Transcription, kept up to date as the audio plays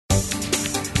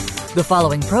The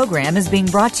following program is being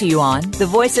brought to you on the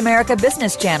Voice America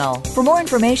Business Channel. For more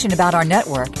information about our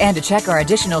network and to check our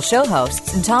additional show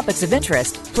hosts and topics of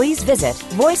interest, please visit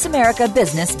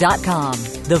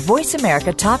voiceamericabusiness.com. The Voice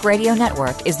America Talk Radio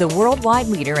Network is the worldwide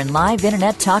leader in live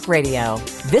Internet talk radio.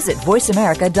 Visit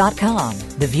voiceamerica.com.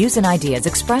 The views and ideas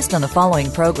expressed on the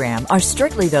following program are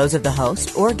strictly those of the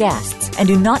host or guests and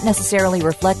do not necessarily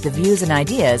reflect the views and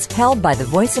ideas held by the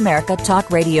Voice America Talk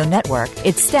Radio Network,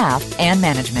 its staff, and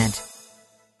management.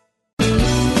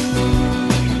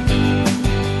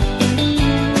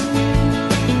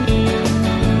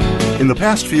 In the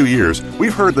past few years,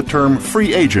 we've heard the term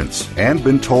free agents and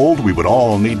been told we would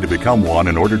all need to become one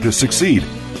in order to succeed.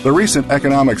 The recent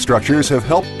economic structures have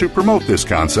helped to promote this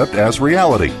concept as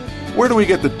reality. Where do we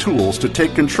get the tools to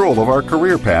take control of our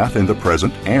career path in the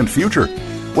present and future?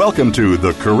 Welcome to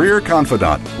The Career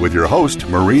Confidant with your host,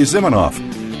 Marie Zimenoff.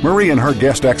 Marie and her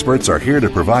guest experts are here to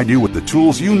provide you with the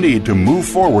tools you need to move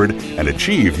forward and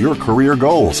achieve your career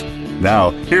goals.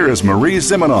 Now, here is Marie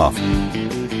Zimenoff.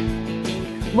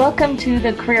 Welcome to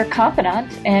The Career Confidant,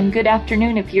 and good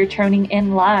afternoon if you're tuning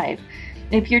in live.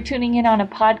 If you're tuning in on a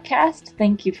podcast,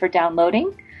 thank you for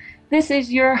downloading. This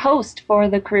is your host for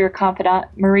The Career Confidant,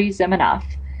 Marie Zimenoff,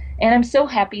 and I'm so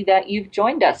happy that you've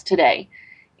joined us today.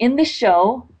 In this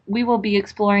show, we will be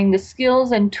exploring the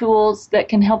skills and tools that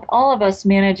can help all of us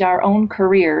manage our own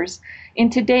careers in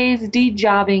today's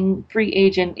de-jobbing free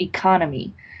agent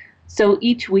economy. So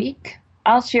each week,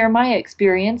 I'll share my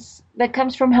experience that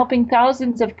comes from helping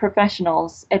thousands of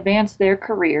professionals advance their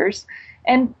careers,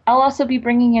 and I'll also be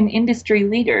bringing in industry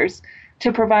leaders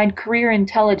to provide career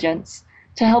intelligence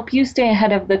to help you stay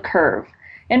ahead of the curve.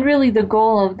 And really the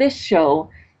goal of this show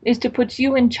is to put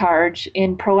you in charge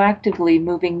in proactively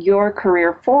moving your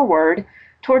career forward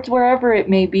towards wherever it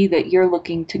may be that you're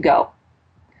looking to go.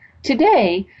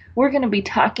 Today, we're going to be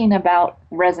talking about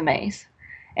resumes.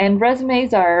 And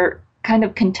resumes are kind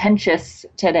of contentious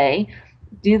today.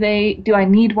 Do I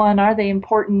need one? Are they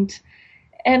important?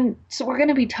 And so we're going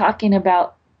to be talking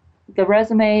about the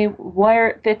resume, where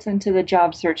it fits into the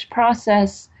job search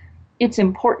process, its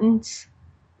importance,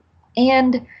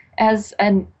 and as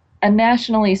a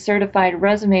nationally certified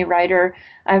resume writer,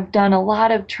 I've done a lot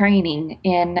of training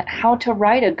in how to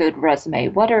write a good resume.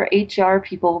 What are HR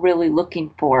people really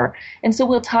looking for? And so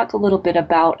we'll talk a little bit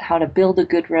about how to build a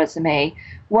good resume,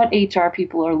 what HR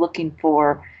people are looking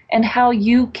for, and how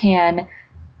you can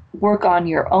work on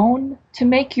your own to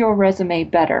make your resume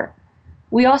better.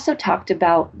 We also talked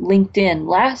about LinkedIn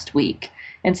last week,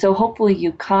 and so hopefully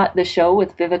you caught the show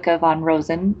with Vivica von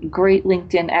Rosen, great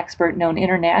LinkedIn expert known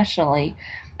internationally,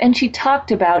 and she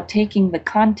talked about taking the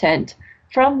content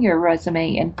from your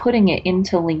resume and putting it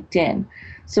into LinkedIn.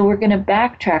 So we're going to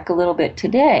backtrack a little bit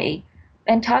today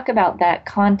and talk about that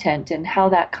content and how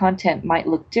that content might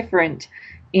look different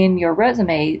in your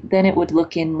resume than it would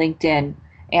look in LinkedIn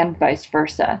and vice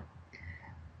versa.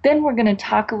 Then we're going to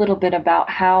talk a little bit about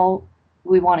how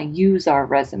we want to use our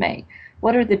resume.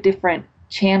 What are the different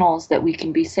channels that we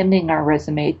can be sending our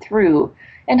resume through,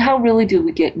 and how really do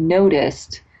we get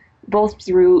noticed both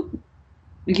through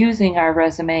using our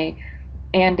resume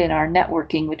and in our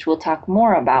networking, which we'll talk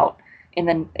more about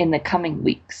in the coming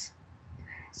weeks.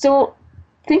 So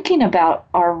thinking about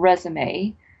our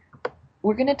resume,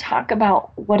 we're going to talk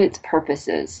about what its purpose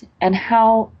is and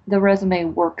how the resume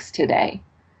works today.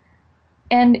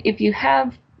 And if you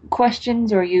have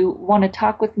questions or you want to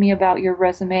talk with me about your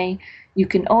resume, you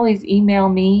can always email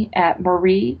me at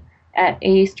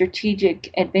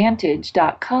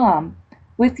marie@astrategicadvantage.com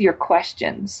with your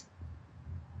questions.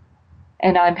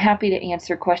 And I'm happy to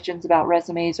answer questions about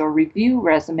resumes or review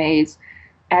resumes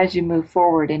as you move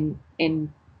forward in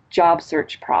job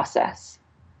search process.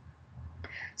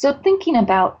 So thinking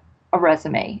about a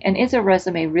resume, and is a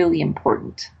resume really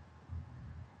important?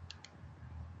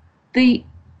 The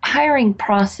hiring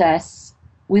process,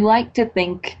 we like to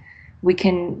think we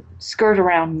can skirt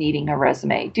around needing a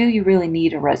resume. Do you really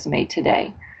need a resume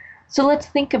today? So let's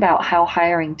think about how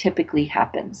hiring typically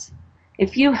happens.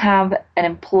 If you have an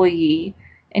employee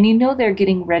and you know they're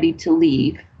getting ready to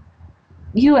leave,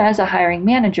 you as a hiring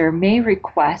manager may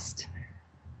request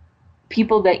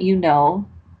people that you know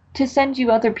to send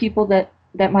you other people that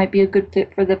might be a good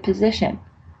fit for the position.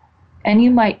 And you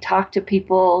might talk to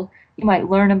people, you might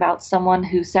learn about someone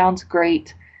who sounds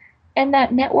great, and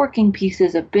that networking piece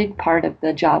is a big part of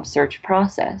the job search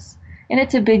process. And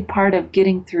it's a big part of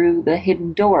getting through the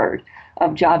hidden door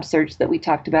of job search that we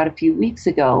talked about a few weeks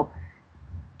ago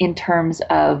in terms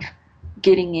of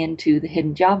getting into the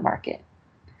hidden job market.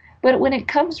 But when it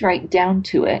comes right down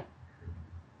to it,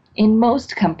 in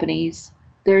most companies,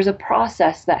 there's a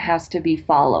process that has to be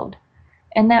followed.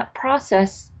 And that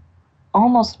process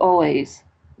almost always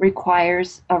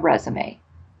requires a resume.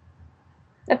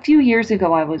 A few years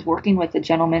ago, I was working with a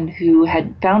gentleman who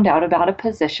had found out about a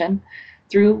position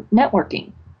through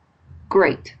networking.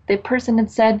 Great. The person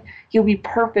had said, "You'll be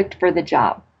perfect for the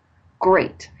job."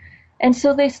 Great. And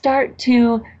so they start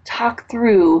to talk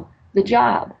through the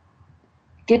job,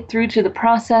 get through to the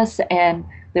process, and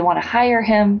they want to hire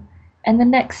him. And the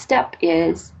next step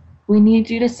is, we need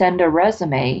you to send a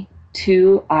resume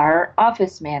to our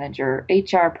office manager,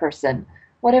 HR person,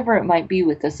 whatever it might be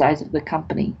with the size of the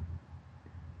company.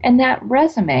 And that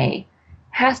resume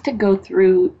has to go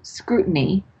through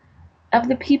scrutiny of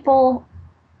the people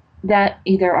that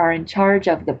either are in charge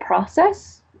of the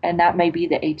process, and that may be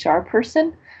the HR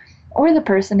person, or the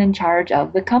person in charge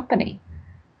of the company.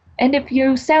 And if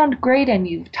you sound great and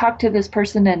you've talked to this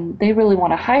person and they really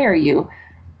want to hire you,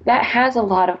 that has a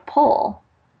lot of pull.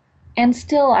 And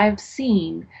still, I've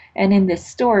seen, and in this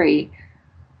story,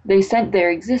 they sent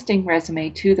their existing resume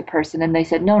to the person and they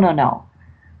said, no.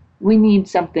 We need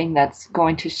something that's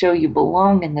going to show you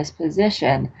belong in this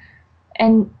position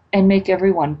and make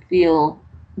everyone feel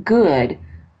good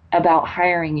about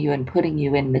hiring you and putting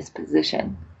you in this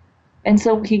position. And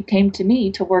so he came to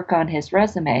me to work on his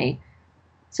resume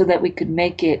so that we could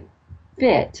make it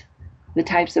fit the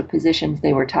types of positions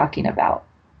they were talking about.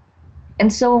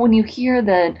 And so when you hear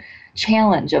the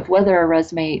challenge of whether a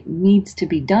resume needs to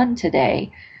be done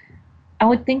today, I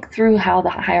would think through how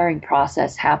the hiring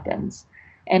process happens.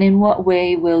 And in what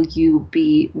way will you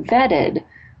be vetted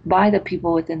by the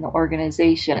people within the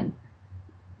organization,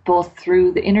 both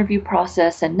through the interview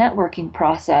process and networking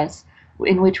process,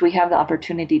 in which we have the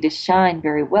opportunity to shine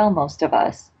very well, most of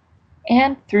us,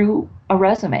 and through a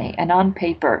resume and on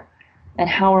paper. And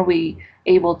how are we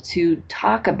able to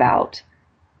talk about,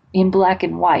 in black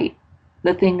and white,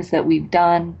 the things that we've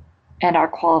done and our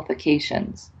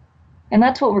qualifications. And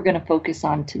that's what we're going to focus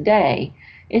on today,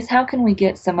 is how can we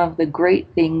get some of the great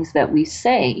things that we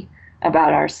say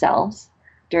about ourselves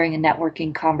during a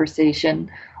networking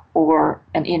conversation or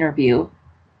an interview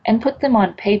and put them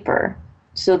on paper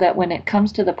so that when it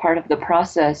comes to the part of the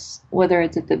process, whether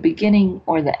it's at the beginning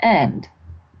or the end,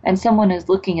 and someone is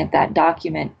looking at that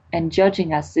document and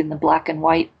judging us in the black and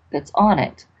white that's on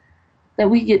it, that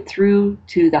we get through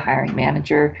to the hiring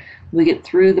manager, we get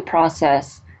through the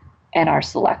process and are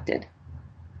selected.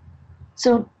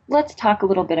 So let's talk a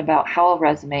little bit about how a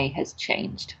resume has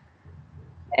changed.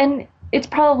 And it's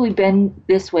probably been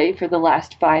this way for the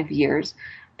last 5 years,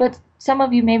 but some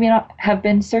of you maybe not have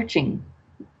been searching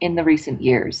in the recent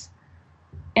years.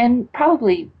 And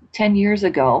probably 10 years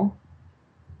ago,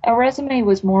 a resume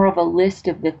was more of a list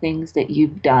of the things that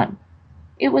you've done.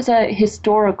 It was a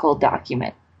historical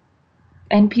document.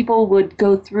 And people would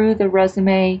go through the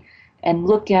resume and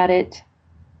look at it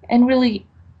and really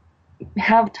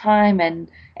have time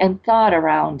and thought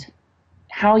around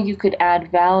how you could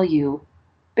add value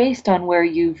based on where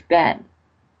you've been.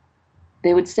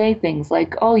 They would say things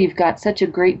like, "Oh, you've got such a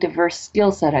great diverse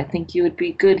skill set. I think you would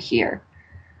be good here."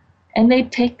 And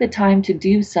they'd take the time to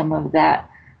do some of that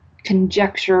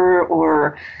conjecture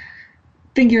or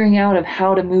figuring out of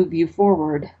how to move you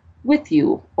forward with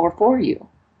you or for you.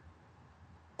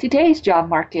 Today's job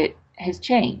market has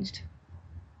changed.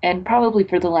 And probably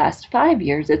for the last 5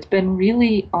 years, it's been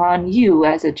really on you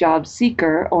as a job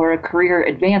seeker or a career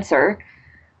advancer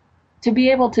to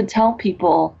be able to tell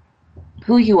people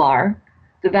who you are,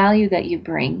 the value that you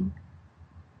bring,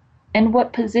 and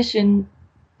what position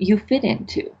you fit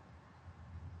into.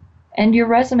 And your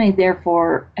resume,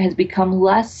 therefore, has become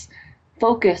less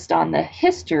focused on the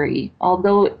history,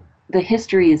 although the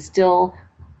history is still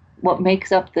what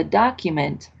makes up the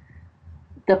document.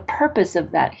 The purpose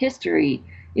of that history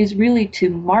is really to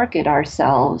market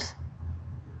ourselves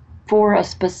for a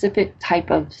specific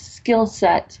type of skill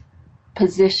set,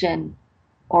 position,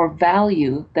 or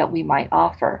value that we might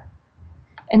offer.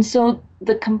 And so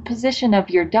the composition of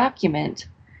your document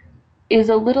is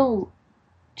a little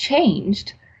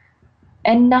changed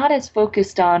and not as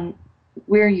focused on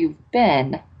where you've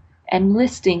been and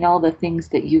listing all the things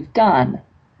that you've done,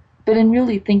 but in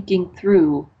really thinking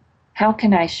through, how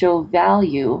can I show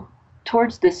value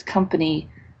towards this company,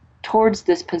 towards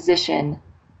this position,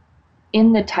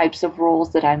 in the types of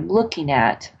roles that I'm looking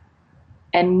at,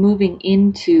 and moving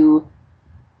into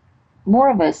more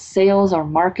of a sales or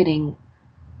marketing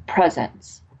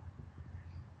presence.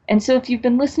 And so if you've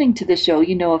been listening to the show,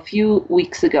 you know a few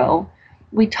weeks ago,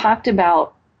 we talked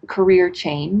about career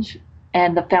change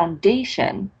and the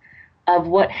foundation of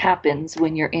what happens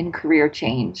when you're in career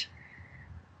change.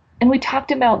 And we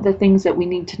talked about the things that we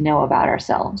need to know about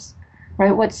ourselves,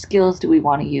 right? What skills do we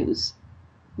want to use?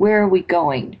 Where are we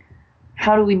going?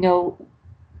 How do we know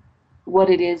what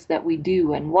it is that we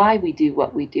do and why we do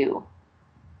what we do?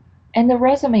 And the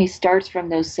resume starts from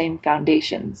those same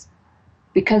foundations,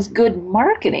 because good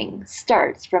marketing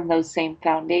starts from those same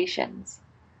foundations.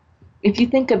 If you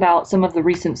think about some of the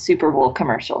recent Super Bowl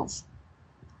commercials,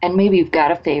 and maybe you've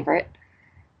got a favorite.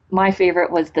 My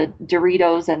favorite was the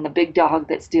Doritos and the big dog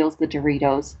that steals the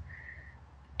Doritos.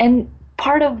 And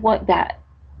part of what that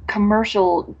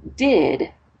commercial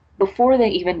did, before they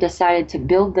even decided to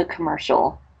build the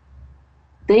commercial,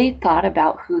 they thought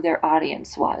about who their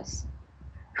audience was.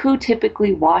 Who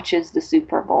typically watches the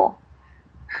Super Bowl?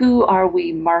 Who are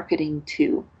we marketing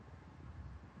to?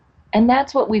 And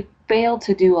that's what we fail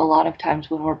to do a lot of times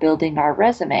when we're building our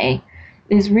resume,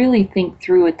 is really think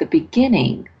through at the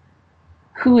beginning,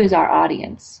 who is our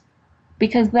audience?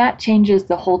 Because that changes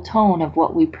the whole tone of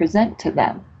what we present to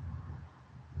them.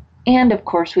 And of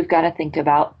course, we've got to think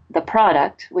about the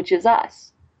product, which is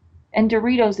us. And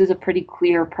Doritos is a pretty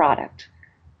clear product.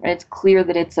 Right? It's clear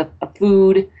that it's a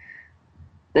food.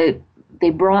 That they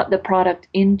brought the product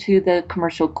into the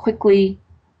commercial quickly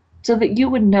so that you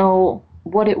would know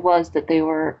what it was that they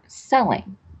were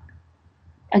selling.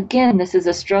 Again, this is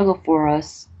a struggle for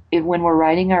us when we're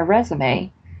writing our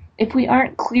resume. If we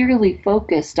aren't clearly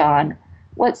focused on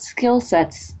what skill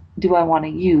sets do I want to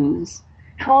use,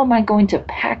 how am I going to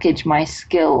package my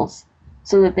skills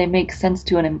so that they make sense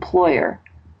to an employer?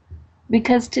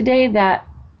 Because today that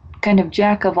kind of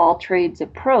jack of all trades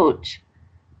approach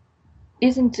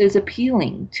isn't as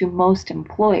appealing to most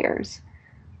employers.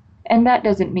 And that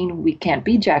doesn't mean we can't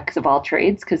be jacks of all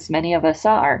trades, because many of us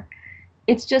are.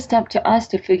 It's just up to us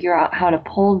to figure out how to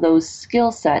pull those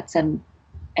skill sets and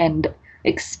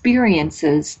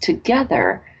experiences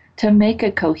together to make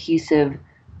a cohesive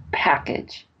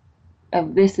package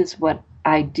of this is what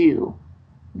I do.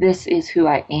 This is who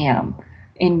I am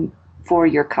for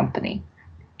your company.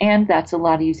 And that's a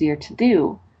lot easier to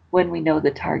do when we know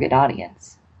the target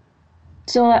audience.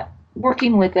 So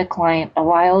working with a client a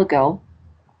while ago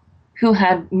who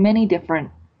had many different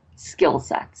skill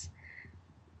sets,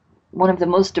 one of the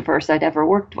most diverse I'd ever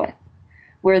worked with,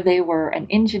 where they were an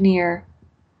engineer,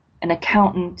 an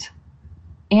accountant,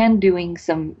 and doing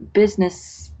some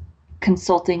business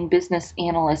consulting, business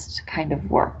analyst kind of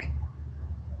work.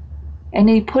 And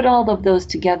he put all of those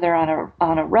together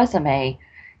on a resume,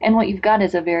 and what you've got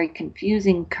is a very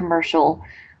confusing commercial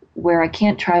where I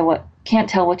can't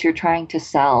tell what you're trying to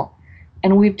sell,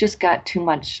 and we've just got too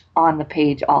much on the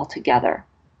page altogether.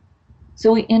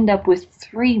 So we end up with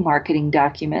 3 marketing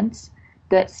documents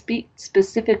that speak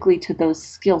specifically to those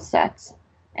skill sets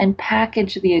and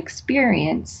package the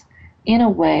experience in a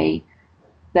way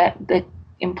that the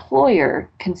employer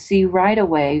can see right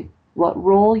away what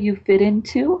role you fit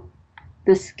into,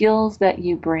 the skills that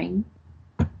you bring,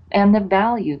 and the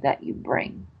value that you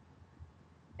bring.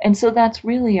 And so that's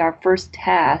really our first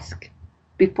task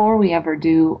before we ever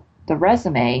do the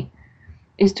resume,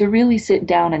 is to really sit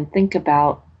down and think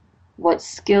about what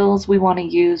skills we want to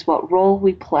use, what role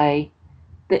we play,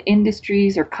 the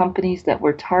industries or companies that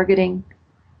we're targeting,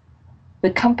 the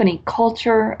company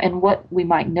culture and what we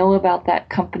might know about that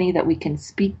company that we can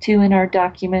speak to in our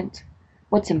document,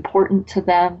 what's important to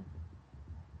them,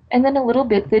 and then a little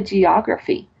bit the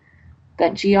geography.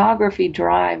 That geography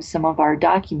drives some of our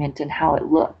document and how it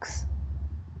looks.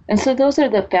 And so those are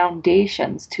the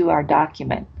foundations to our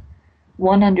document.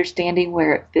 1, understanding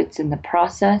where it fits in the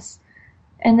process,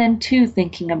 and then 2,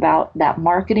 thinking about that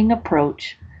marketing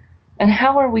approach and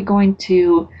how are we going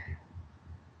to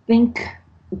think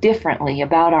differently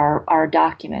about our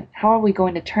document. How are we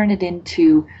going to turn it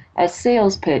into a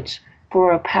sales pitch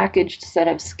for a packaged set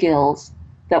of skills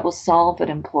that will solve an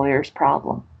employer's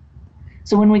problem?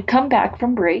 So when we come back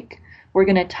from break, we're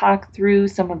going to talk through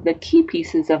some of the key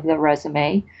pieces of the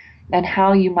resume and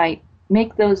how you might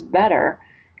make those better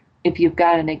if you've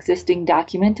got an existing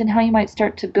document, and how you might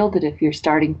start to build it if you're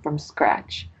starting from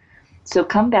scratch. So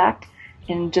come back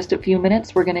in just a few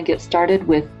minutes. We're going to get started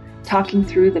with talking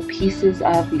through the pieces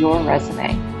of your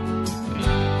resume.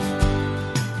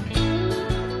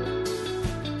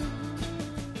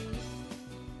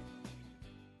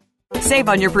 Save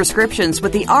on your prescriptions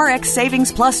with the RX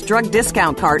Savings Plus drug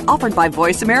discount card offered by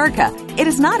Voice America. It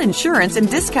is not insurance, and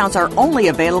discounts are only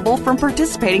available from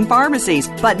participating pharmacies,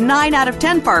 but 9 out of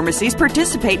 10 pharmacies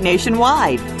participate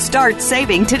nationwide. Start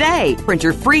saving today. Print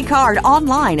your free card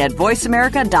online at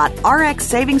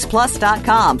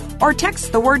voiceamerica.rxsavingsplus.com or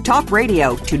text the word Talk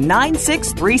Radio to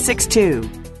 96362.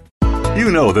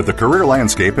 You know that the career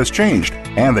landscape has changed.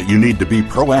 and that you need to be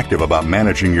proactive about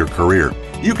managing your career.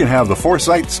 You can have the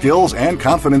foresight, skills, and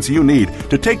confidence you need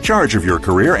to take charge of your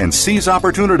career and seize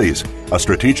opportunities. A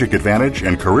strategic advantage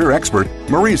and career expert,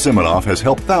 Marie Zimenoff has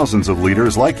helped thousands of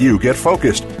leaders like you get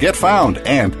focused, get found,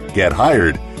 and get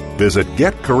hired. Visit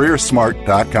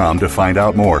getcareersmart.com to find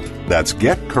out more. That's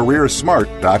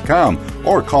getcareersmart.com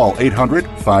or call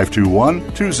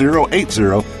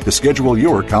 800-521-2080 to schedule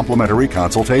your complimentary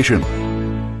consultation.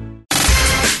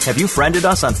 Have you friended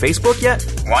us on Facebook yet?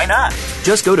 Why not?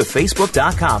 Just go to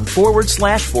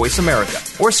facebook.com/Voice America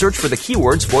or search for the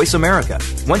keywords Voice America.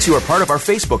 Once you are part of our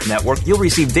Facebook network, you'll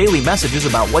receive daily messages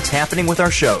about what's happening with our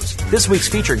shows, this week's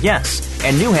featured guests,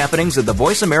 and new happenings of the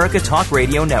Voice America Talk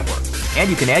Radio Network. And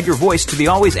you can add your voice to the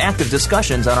always active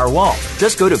discussions on our wall.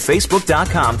 Just go to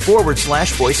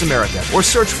facebook.com/Voice America or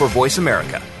search for Voice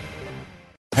America.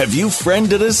 Have you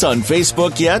friended us on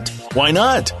Facebook yet? Why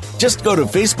not? Just go to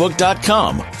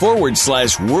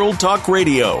facebook.com/World Talk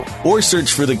Radio or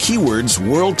search for the keywords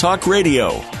World Talk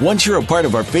Radio. Once you're a part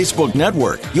of our Facebook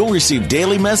network, you'll receive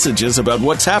daily messages about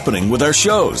what's happening with our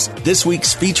shows, this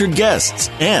week's featured guests,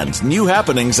 and new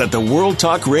happenings at the World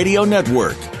Talk Radio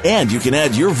Network. And you can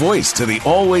add your voice to the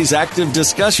always active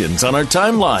discussions on our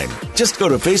timeline. Just go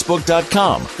to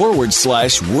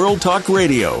facebook.com/World Talk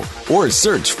Radio or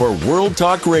search for World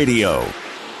Talk Radio.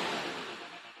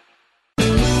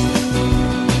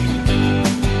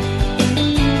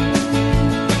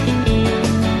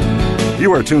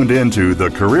 You are tuned in to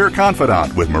The Career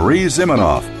Confidant with Marie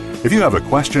Zimenoff. If you have a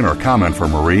question or comment for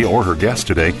Marie or her guest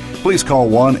today, please call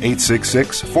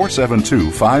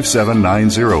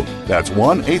 1-866-472-5790. That's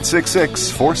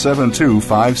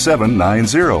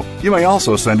 1-866-472-5790. You may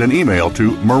also send an email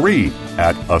to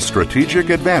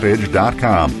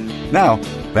marie@astrategicadvantage.com. Now,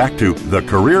 back to The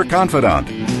Career Confidant.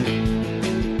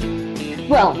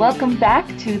 Well, welcome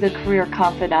back to The Career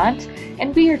Confidant,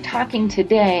 and we are talking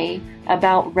today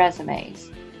about resumes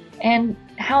and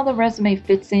how the resume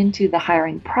fits into the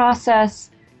hiring process.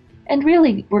 And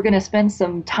really, we're going to spend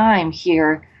some time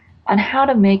here on how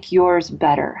to make yours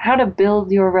better, how to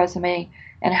build your resume,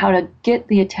 and how to get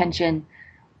the attention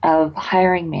of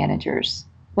hiring managers,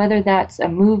 whether that's a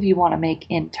move you want to make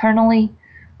internally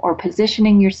or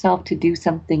positioning yourself to do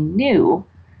something new.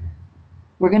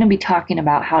 We're going to be talking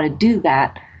about how to do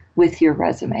that with your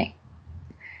resume.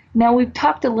 Now, we've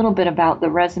talked a little bit about the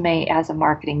resume as a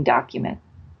marketing document,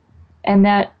 and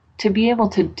that to be able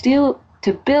to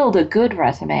build a good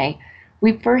resume,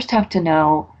 we first have to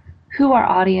know who our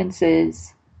audience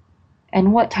is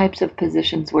and what types of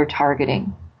positions we're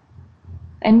targeting,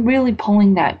 and really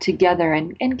pulling that together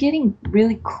and getting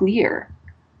really clear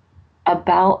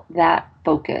about that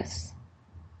focus.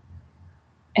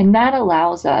 And that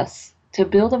allows us to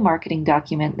build a marketing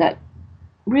document that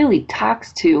really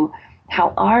talks to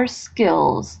how our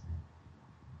skills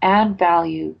add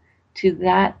value to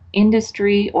that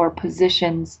industry or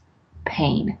position's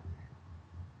pain.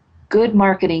 Good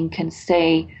marketing can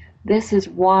say, this is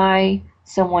why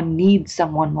someone needs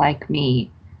someone like me.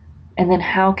 And then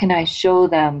how can I show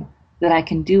them that I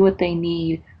can do what they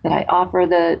need, that I offer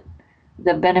the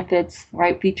benefits,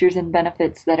 right features and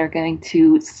benefits that are going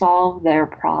to solve their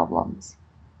problems.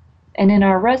 And in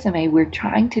our resume, we're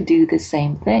trying to do the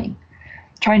same thing,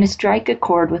 trying to strike a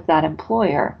chord with that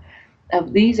employer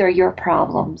of these are your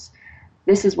problems,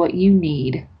 this is what you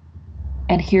need,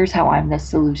 and here's how I'm the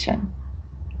solution.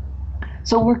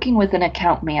 So working with an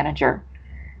account manager,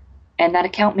 and that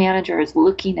account manager is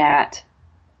looking at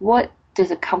what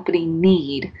does a company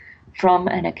need from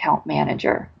an account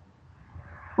manager?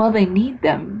 Well, they need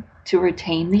them to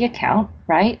retain the account,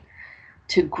 right?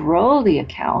 To grow the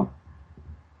account,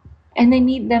 and they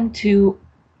need them to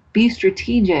be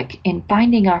strategic in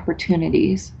finding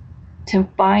opportunities to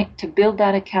build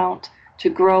that account, to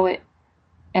grow it,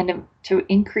 and to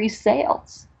increase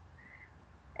sales.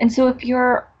 And so if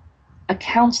you're a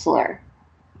counselor,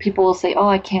 people will say, oh,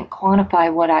 I can't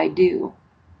quantify what I do.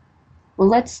 Well,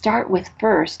 let's start with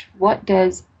first, what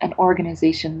does an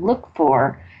organization look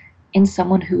for in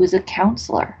someone who is a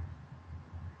counselor?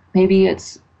 Maybe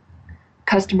it's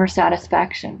customer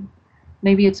satisfaction.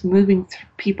 Maybe it's moving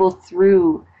people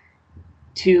through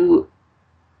to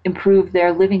improve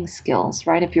their living skills,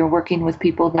 right? If you're working with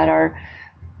people that are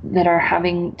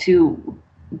having to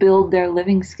build their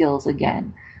living skills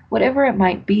again, whatever it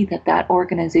might be that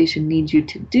organization needs you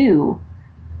to do,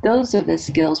 those are the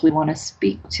skills we want to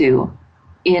speak to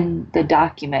in the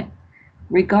document,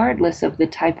 regardless of the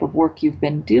type of work you've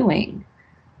been doing.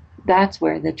 That's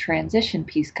where the transition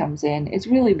piece comes in, is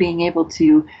really being able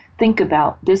to think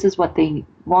about, this is what they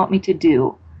want me to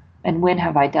do, and when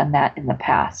have I done that in the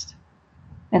past?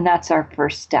 And that's our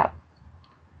first step.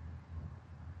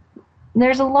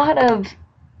 There's a lot of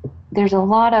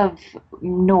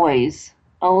noise,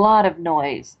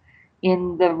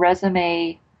 in the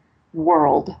resume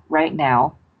world right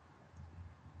now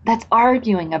that's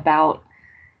arguing about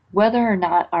whether or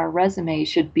not our resume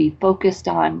should be focused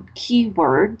on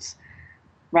keywords,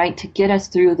 right, to get us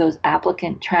through those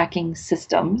applicant tracking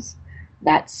systems,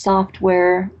 that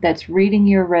software that's reading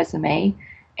your resume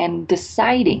and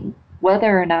deciding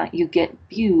whether or not you get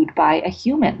viewed by a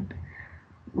human.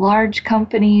 Large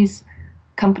companies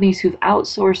who've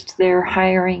outsourced their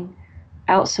hiring,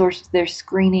 outsourced their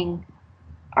screening,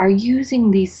 are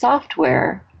using these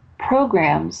software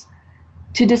programs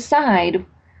to decide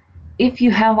if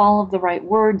you have all of the right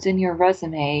words in your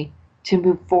resume to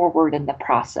move forward in the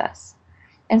process.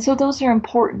 And so those are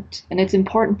important, and it's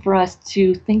important for us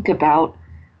to think about,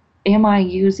 am I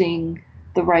using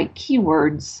the right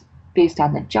keywords based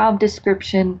on the job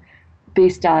description,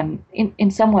 based on,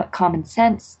 in somewhat common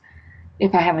sense.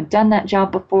 If I haven't done that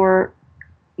job before,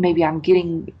 maybe I'm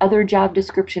getting other job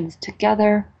descriptions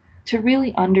together to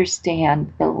really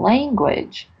understand the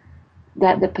language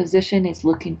that the position is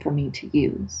looking for me to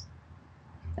use.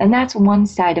 And that's one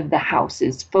side of the house,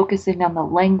 is focusing on the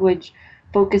language,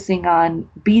 focusing on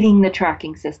beating the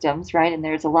tracking systems, right? And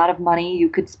there's a lot of money you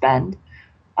could spend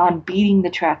on beating the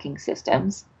tracking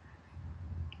systems.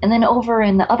 And then over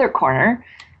in the other corner,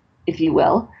 if you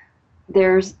will,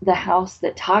 there's the house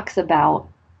that talks about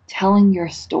telling your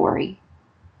story,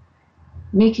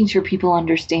 making sure people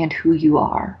understand who you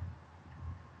are.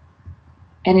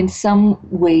 And in some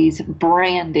ways,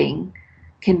 branding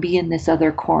can be in this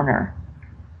other corner.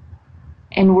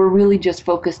 And we're really just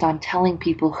focused on telling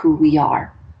people who we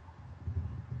are.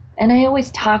 And I always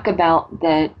talk about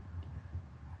that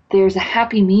there's a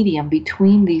happy medium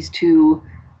between these two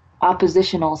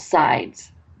oppositional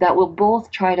sides that will both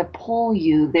try to pull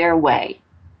you their way,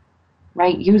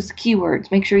 right? Use keywords.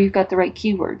 Make sure you've got the right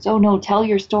keywords. Oh no, tell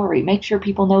your story. Make sure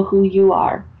people know who you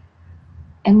are.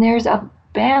 And there's a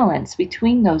balance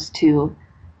between those two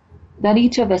that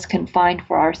each of us can find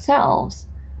for ourselves.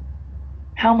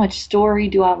 How much story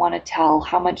do I want to tell?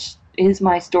 How much is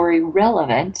my story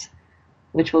relevant,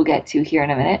 which we'll get to here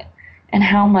in a minute, and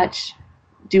how much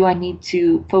do I need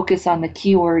to focus on the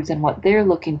keywords and what they're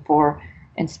looking for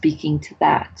and speaking to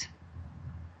that?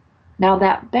 Now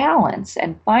that balance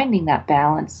and finding that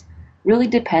balance really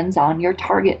depends on your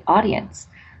target audience,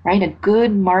 right? A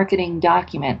good marketing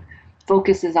document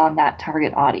focuses on that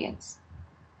target audience.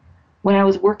 When I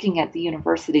was working at the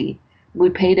university, we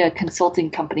paid a consulting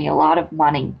company a lot of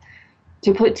money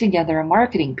to put together a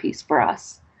marketing piece for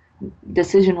us.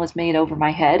 Decision was made over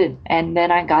my head, and then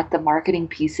I got the marketing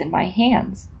piece in my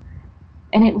hands.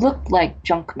 And it looked like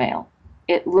junk mail.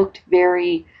 It looked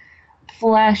very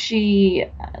flashy,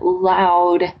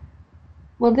 loud.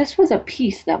 Well, this was a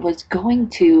piece that was going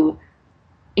to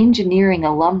engineering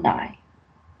alumni.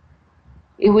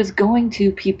 It was going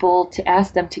to people to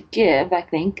ask them to give, I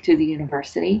think, to the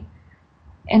university.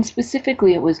 And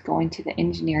specifically, it was going to the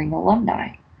engineering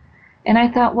alumni. And I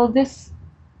thought, well, this,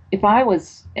 if I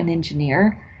was an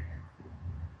engineer,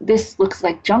 this looks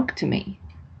like junk to me.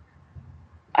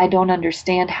 I don't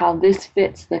understand how this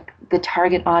fits the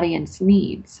target audience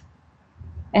needs.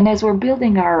 And as we're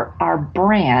building our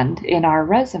brand in our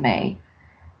resume,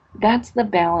 that's the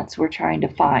balance we're trying to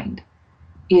find,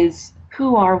 is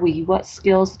who are we, what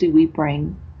skills do we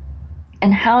bring,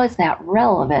 and how is that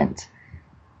relevant,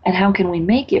 and how can we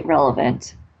make it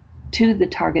relevant to the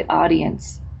target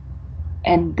audience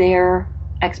and their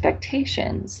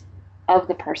expectations of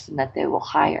the person that they will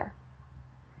hire.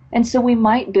 And so we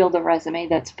might build a resume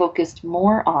that's focused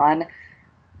more on,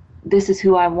 this is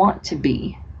who I want to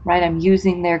be, right? I'm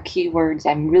using their keywords.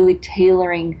 I'm really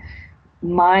tailoring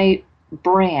my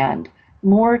brand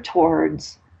more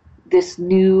towards this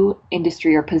new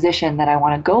industry or position that I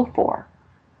want to go for.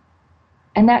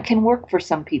 And that can work for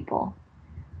some people.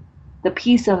 The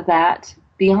piece of that,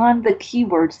 beyond the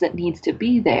keywords that needs to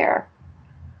be there,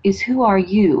 is who are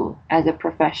you as a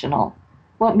professional?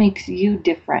 What makes you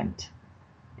different?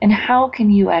 And how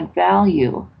can you add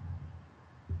value?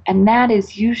 And that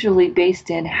is usually based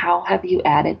in how have you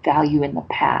added value in the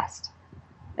past.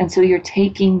 And so you're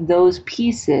taking those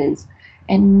pieces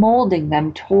and molding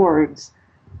them towards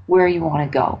where you want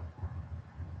to go.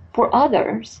 For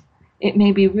others, it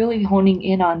may be really honing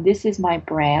in on, this is my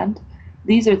brand.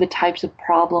 These are the types of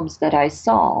problems that I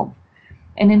solve.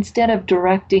 And instead of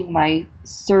directing my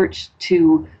search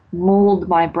to mold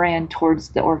my brand towards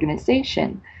the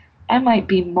organization, I might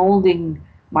be molding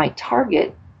my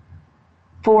target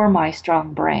for my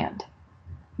strong brand.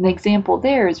 An example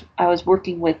there is I was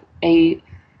working with a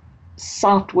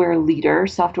software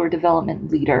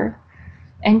development leader,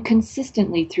 And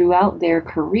consistently throughout their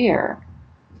career,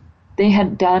 they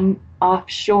had done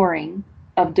offshoring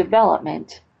of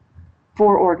development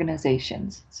for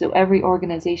organizations. So every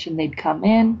organization they'd come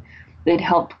in, they'd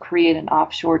help create an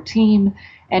offshore team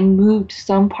and moved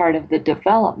some part of the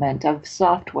development of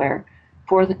software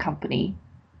for the company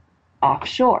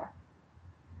offshore.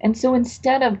 And so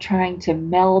instead of trying to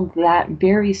meld that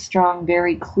very strong,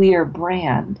 very clear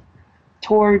brand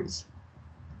towards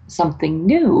something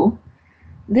new,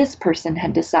 this person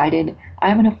had decided,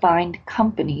 I'm going to find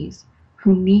companies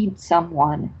who need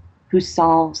someone who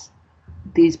solves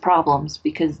these problems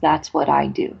because that's what I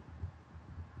do.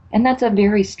 And that's a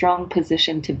very strong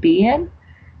position to be in.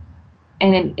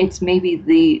 And it's maybe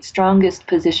the strongest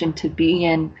position to be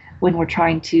in when we're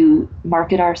trying to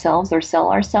market ourselves or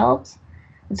sell ourselves.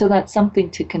 And so that's something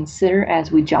to consider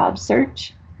as we job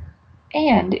search.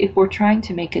 And if we're trying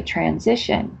to make a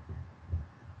transition,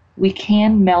 we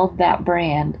can meld that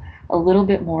brand a little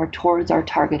bit more towards our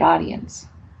target audience.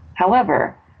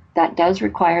 However, that does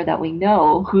require that we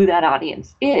know who that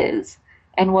audience is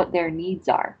and what their needs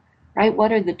are, right?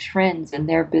 What are the trends in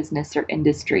their business or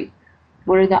industry?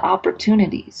 What are the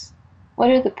opportunities? What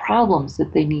are the problems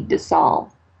that they need to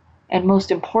solve? And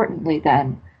most importantly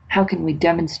then, how can we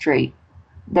demonstrate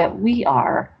that we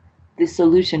are the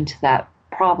solution to that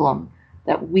problem,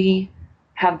 that we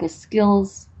have the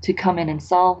skills to come in and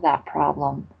solve that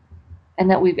problem, and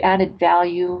that we've added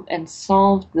value and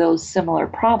solved those similar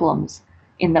problems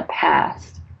in the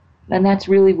past. And that's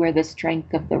really where the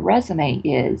strength of the resume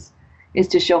is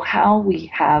to show how we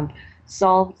have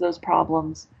solved those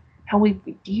problems, how we've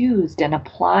used and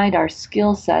applied our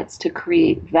skill sets to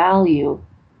create value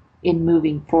in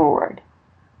moving forward.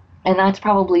 And that's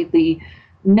probably the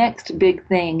next big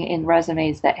thing in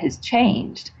resumes that has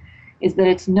changed, is that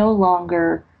it's no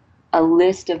longer a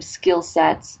list of skill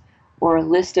sets or a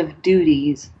list of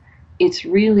duties. It's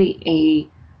really a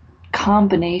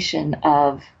combination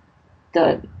of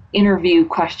the interview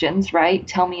questions, right?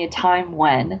 Tell me a time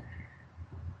when,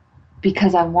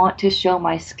 because I want to show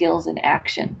my skills in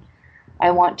action.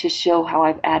 I want to show how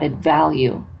I've added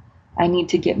value. I need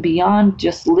to get beyond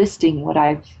just listing what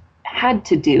I've had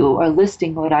to do or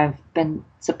listing what I've been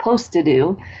supposed to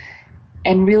do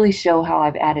and really show how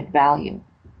I've added value.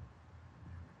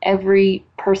 Every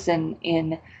person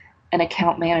in an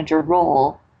account manager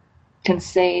role can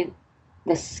say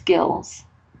the skills,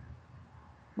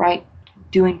 right?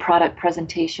 Doing product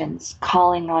presentations,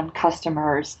 calling on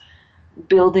customers,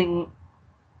 building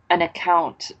an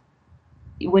account,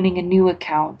 winning a new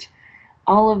account.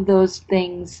 All of those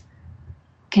things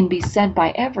can be said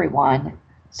by everyone.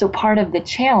 So part of the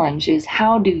challenge is,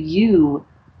 how do you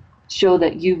show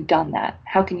that you've done that?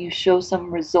 How can you show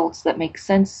some results that make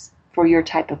sense for your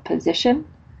type of position?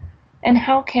 And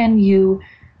how can you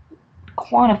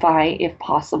quantify, if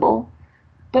possible,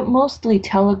 but mostly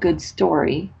tell a good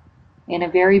story in a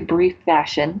very brief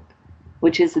fashion,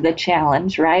 which is the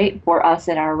challenge, right, for us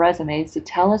in our resumes, to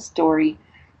tell a story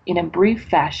in a brief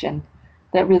fashion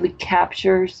that really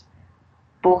captures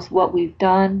both what we've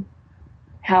done,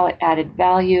 how it added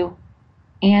value,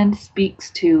 and speaks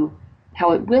to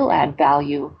how it will add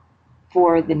value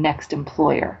for the next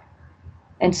employer.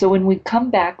 And so when we come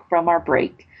back from our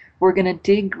break, we're going to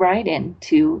dig right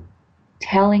into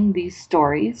telling these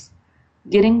stories,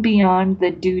 getting beyond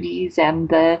the duties and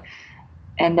the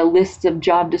list of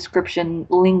job description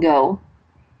lingo,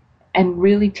 and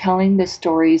really telling the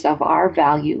stories of our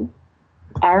value,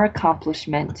 our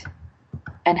accomplishment,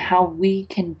 and how we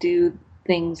can do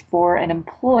things for an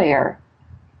employer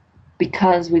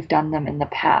because we've done them in the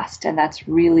past. And that's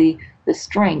really the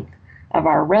strength of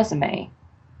our resume,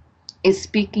 is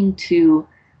speaking to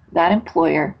that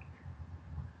employer,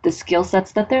 the skill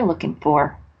sets that they're looking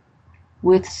for,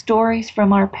 with stories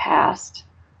from our past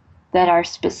that are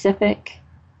specific,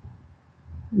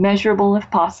 measurable if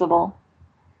possible,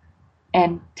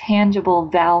 and tangible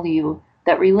value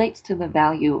that relates to the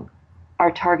value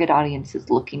our target audience is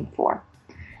looking for.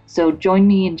 So join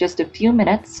me in just a few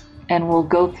minutes and we'll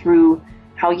go through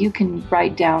how you can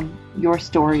write down your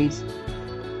stories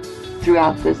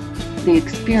throughout the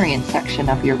experience section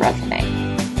of your resume.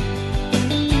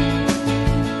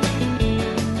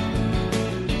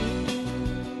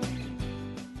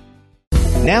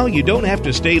 Now you don't have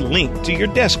to stay linked to your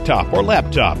desktop or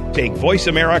laptop. Take Voice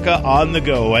America on the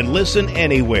go and listen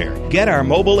anywhere. Get our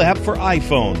mobile app for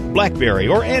iPhone, BlackBerry,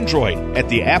 or Android at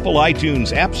the Apple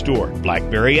iTunes App Store,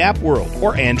 BlackBerry App World,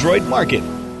 or Android Market.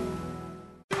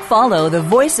 Follow the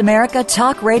Voice America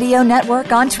Talk Radio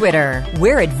Network on Twitter.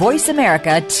 We're at Voice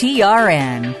America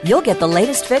TRN. You'll get the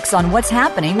latest fix on what's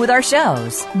happening with our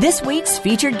shows, this week's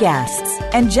featured guests,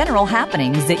 and general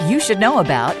happenings that you should know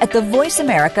about at the Voice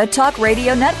America Talk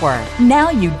Radio Network. Now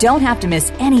you don't have to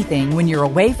miss anything when you're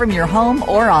away from your home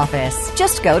or office.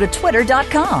 Just go to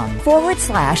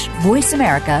twitter.com/Voice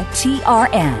America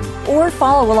TRN or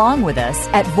follow along with us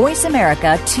at Voice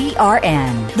America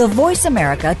TRN, the Voice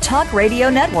America Talk Radio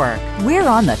Network. We're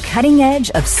on the cutting edge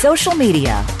of social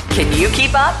media. Can you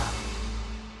keep up?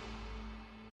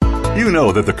 You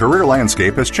know that the career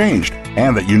landscape has changed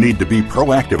and that you need to be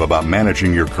proactive about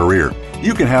managing your career.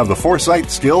 You can have the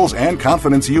foresight, skills, and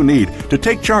confidence you need to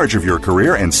take charge of your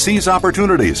career and seize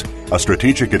opportunities. A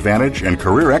strategic advantage and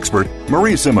career expert,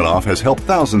 Marie Zimenoff has helped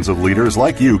thousands of leaders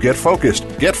like you get focused,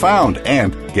 get found,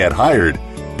 and get hired.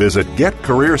 Visit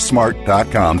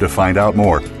getcareersmart.com to find out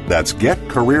more. That's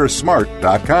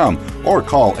getcareersmart.com or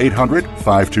call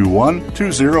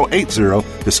 800-521-2080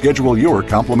 to schedule your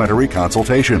complimentary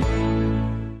consultation.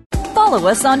 Follow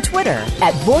us on Twitter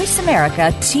at Voice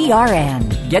America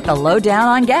TRN. Get the lowdown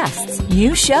on guests,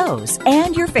 new shows,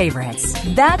 and your favorites.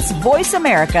 That's Voice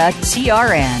America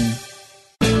TRN.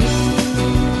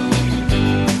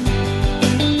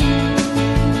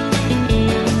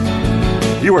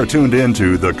 You are tuned in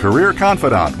to The Career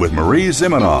Confidant with Marie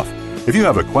Zimenoff. If you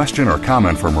have a question or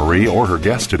comment for Marie or her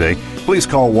guest today, please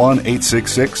call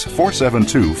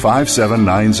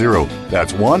 1-866-472-5790.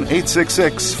 That's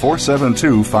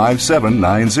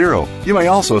 1-866-472-5790. You may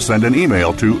also send an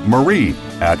email to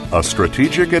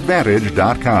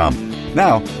marie@astrategicadvantage.com.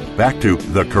 Now, back to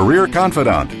The Career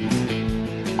Confidant.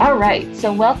 All right,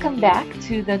 so welcome back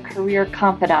to The Career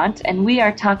Confidant, and we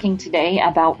are talking today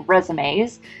about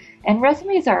resumes. And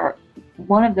resumes are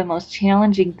one of the most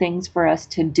challenging things for us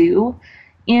to do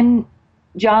in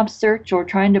job search or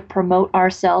trying to promote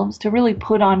ourselves, to really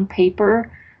put on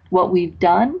paper what we've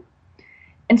done.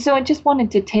 And so I just wanted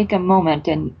to take a moment,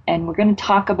 and we're going to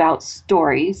talk about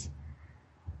stories,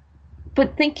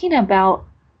 but thinking about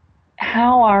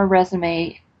how our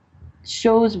resume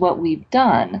shows what we've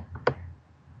done.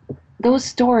 Those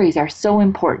stories are so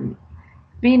important.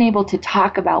 Being able to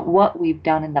talk about what we've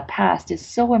done in the past is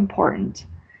so important.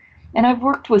 And I've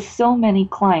worked with so many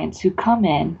clients who come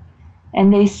in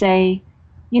and they say,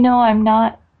 you know,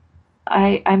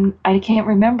 I can't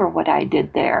remember what I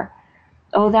did there.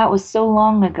 Oh, that was so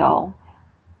long ago.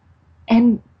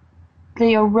 And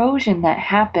the erosion that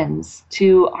happens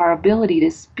to our ability to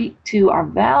speak to our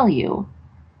value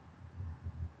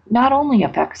not only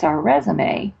affects our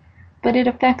resume, but it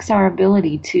affects our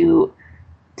ability to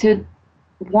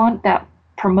want that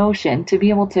promotion, to be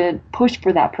able to push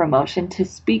for that promotion, to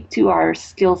speak to our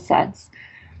skill sets.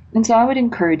 And so I would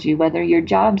encourage you, whether you're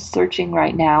job searching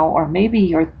right now or maybe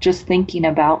you're just thinking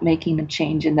about making a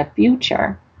change in the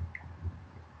future,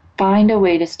 find a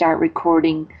way to start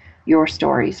recording your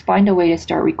stories. Find a way to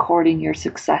start recording your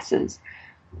successes.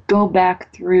 Go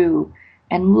back through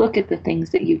and look at the things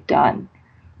that you've done.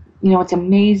 You know, it's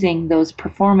amazing, those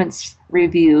performance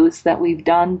reviews that we've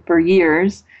done for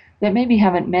years that maybe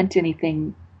haven't meant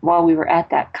anything while we were at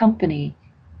that company.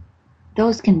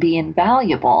 Those can be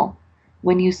invaluable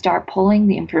when you start pulling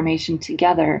the information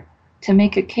together to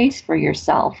make a case for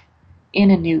yourself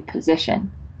in a new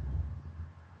position.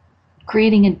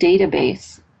 Creating a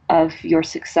database of your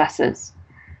successes.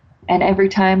 And every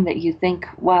time that you think,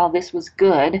 wow, this was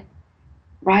good,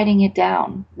 writing it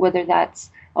down, whether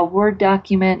that's a Word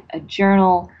document, a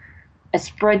journal, a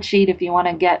spreadsheet if you want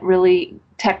to get really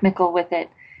technical with it,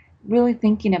 really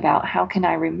thinking about how can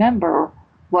I remember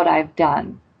what I've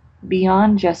done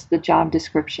beyond just the job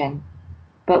description,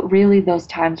 but really those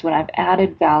times when I've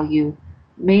added value,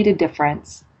 made a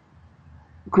difference,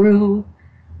 grew,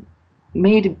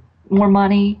 made more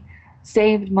money,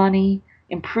 saved money,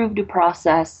 improved a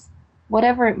process,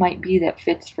 whatever it might be that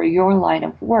fits for your line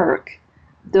of work.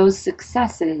 Those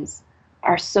successes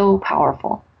are so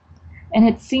powerful. And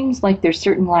it seems like there's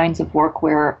certain lines of work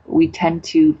where we tend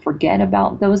to forget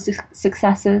about those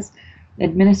successes.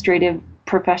 Administrative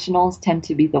professionals tend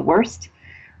to be the worst.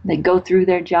 They go through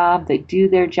their job, they do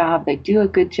a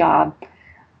good job,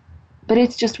 but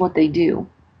it's just what they do.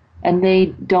 And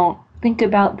they don't think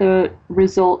about the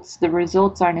results. The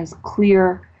results aren't as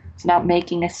clear. It's not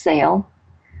making a sale.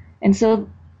 And so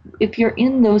if you're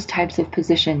in those types of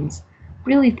positions,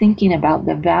 really thinking about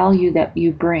the value that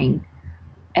you bring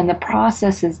and the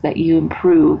processes that you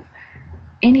improve,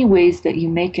 any ways that you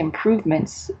make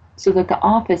improvements so that the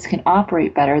office can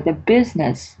operate better, the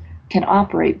business can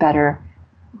operate better,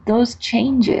 those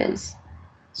changes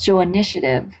show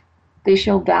initiative, they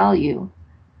show value,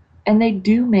 And they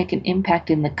do make an impact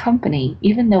in the company,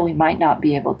 even though we might not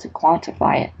be able to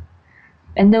quantify it.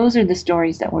 And those are the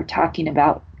stories that we're talking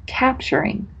about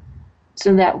capturing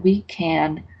so that we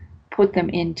can put them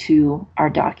into our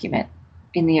document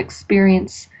in the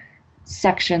experience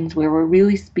sections where we're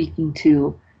really speaking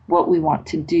to what we want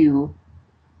to do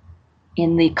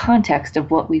in the context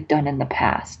of what we've done in the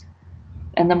past.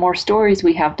 And the more stories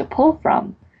we have to pull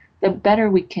from, the better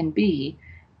we can be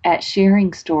at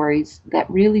sharing stories that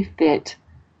really fit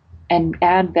and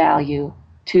add value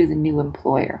to the new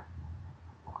employer.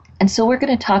 And so we're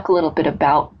going to talk a little bit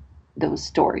about those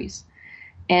stories.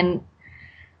 And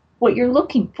what you're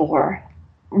looking for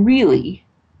really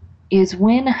is,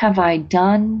 when have I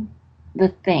done the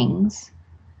things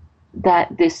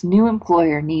that this new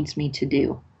employer needs me to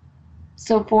do?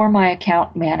 So for my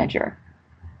account manager,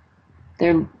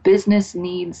 their business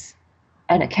needs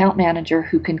an account manager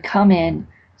who can come in,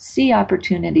 see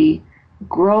opportunity,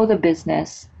 grow the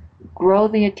business, grow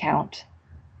the account,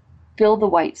 fill the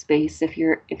white space if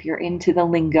you're into the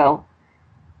lingo,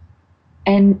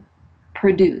 and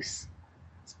produce.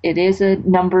 It is a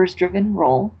numbers-driven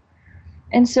role.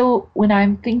 And so when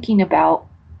I'm thinking about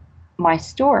my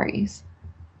stories,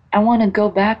 I want to go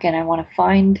back and I want to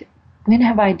find, when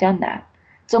have I done that?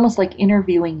 It's almost like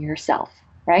interviewing yourself,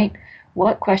 right?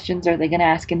 What questions are they going to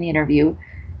ask in the interview?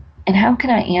 And how can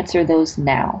I answer those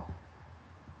now?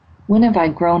 When have I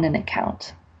grown an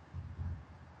account?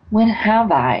 When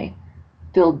have I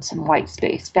filled some white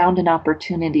space, found an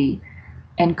opportunity,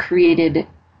 and created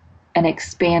an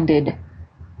expanded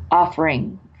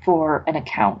offering for an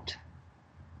account?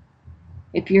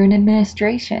 If you're in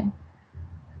administration,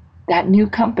 that new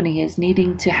company is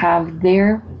needing to have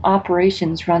their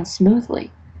operations run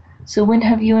smoothly. So when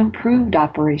have you improved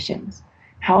operations?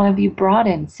 How have you brought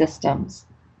in systems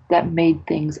that made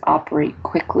things operate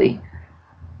quickly,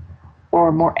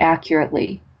 or more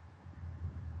accurately,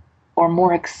 or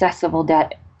more accessible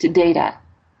to data?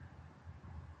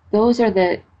 Those are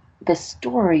the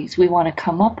stories we want to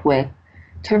come up with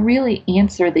to really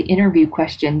answer the interview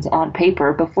questions on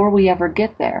paper before we ever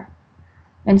get there.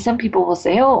 And some people will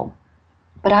say, oh,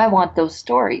 but I want those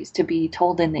stories to be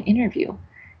told in the interview.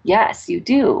 Yes, you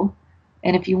do.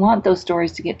 And if you want those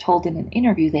stories to get told in an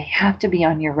interview, they have to be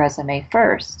on your resume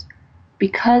first,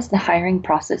 because the hiring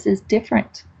process is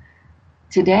different.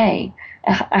 Today,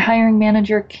 a hiring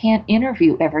manager can't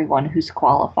interview everyone who's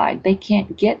qualified. They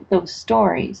can't get those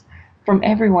stories from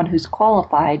everyone who's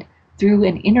qualified through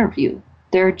an interview.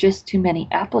 There are just too many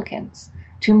applicants,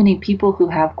 too many people who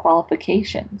have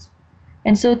qualifications.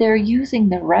 And so they're using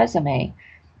the resume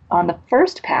on the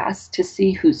first pass to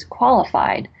see who's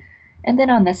qualified, and then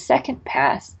on the second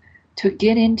pass to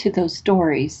get into those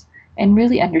stories and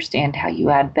really understand how you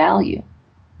add value.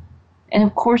 And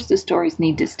of course, the stories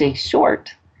need to stay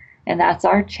short. And that's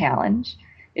our challenge,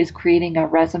 is creating a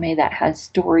resume that has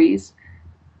stories,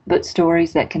 but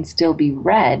stories that can still be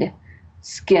read,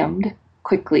 skimmed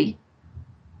quickly,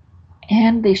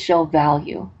 and they show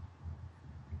value.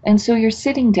 And so you're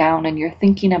sitting down and you're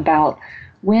thinking about,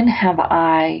 when have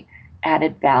I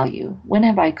added value? When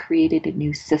have I created a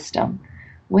new system?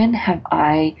 When have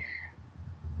I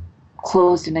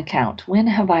closed an account? When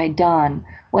have I done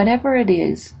whatever it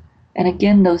is? And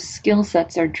again, those skill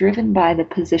sets are driven by the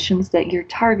positions that you're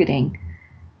targeting.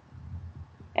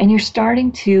 And you're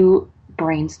starting to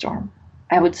brainstorm.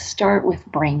 I would start with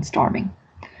brainstorming.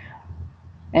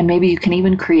 And maybe you can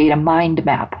even create a mind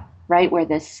map, right, where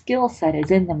the skill set is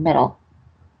in the middle.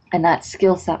 And that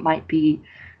skill set might be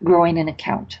growing an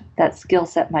account. That skill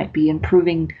set might be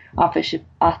improving office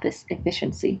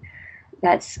efficiency.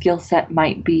 That skill set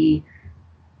might be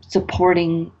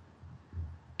supporting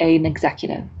an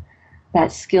executive.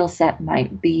 That skill set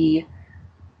might be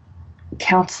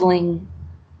counseling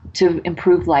to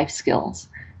improve life skills.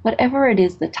 Whatever it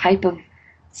is, the type of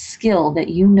skill that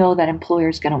you know that employer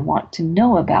is going to want to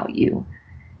know about you.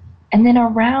 And then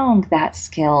around that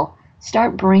skill,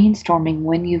 start brainstorming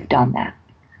when you've done that.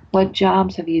 What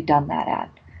jobs have you done that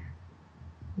at?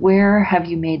 Where have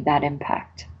you made that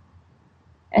impact?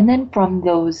 And then from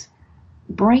those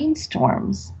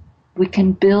brainstorms, we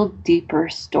can build deeper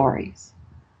stories.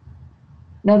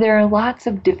 Now, there are lots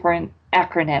of different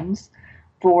acronyms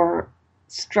for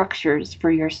structures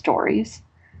for your stories.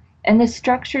 And the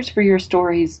structures for your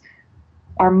stories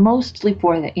are mostly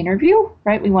for the interview,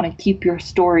 right? We want to keep your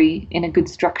story in a good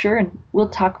structure, and we'll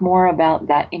talk more about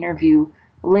that interview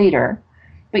later.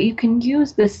 But you can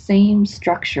use the same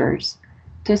structures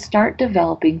to start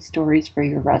developing stories for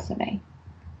your resume.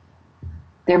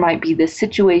 There might be the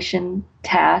situation,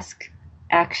 task,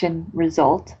 action,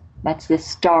 result. That's the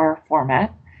STAR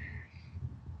format.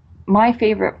 my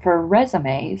favorite for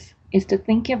resumes is to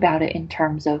think about it in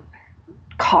terms of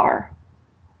CAR,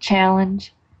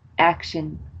 challenge,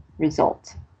 action,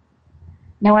 result.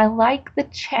 Now, I like the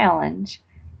challenge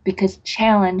because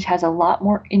challenge has a lot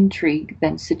more intrigue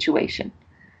than situation.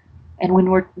 And when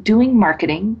we're doing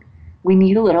marketing, we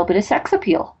need a little bit of sex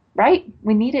appeal, right?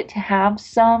 We need it to have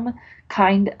some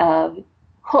kind of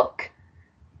hook.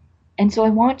 And so I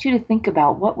want you to think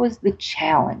about, what was the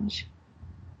challenge?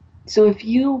 So if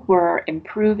you were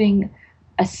improving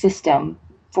a system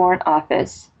for an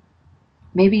office,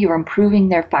 maybe you're improving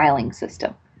their filing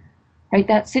system, right?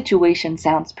 That situation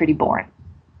sounds pretty boring,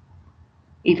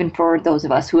 even for those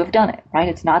of us who have done it, right?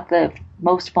 It's not the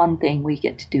most fun thing we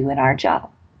get to do in our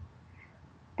job.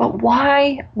 But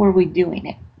why were we doing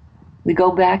it? We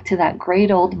go back to that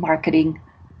great old marketing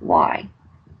why.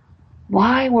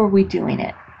 Why were we doing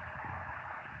it?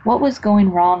 What was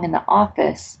going wrong in the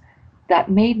office that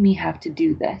made me have to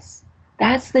do this?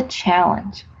 That's the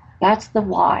challenge. That's the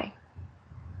why.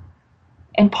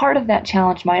 And part of that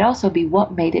challenge might also be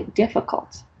what made it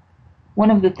difficult. One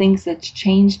of the things that's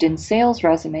changed in sales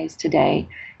resumes today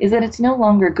is that it's no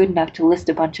longer good enough to list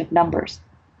a bunch of numbers.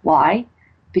 Why?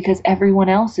 Because everyone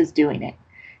else is doing it.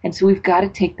 And so we've got to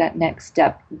take that next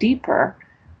step deeper,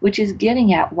 which is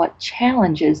getting at what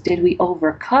challenges did we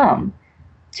overcome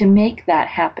to make that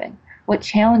happen? What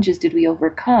challenges did we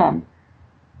overcome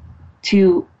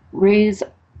to raise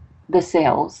the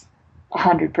sales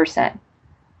 100%?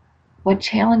 What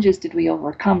challenges did we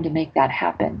overcome to make that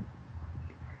happen?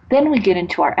 Then we get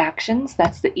into our actions.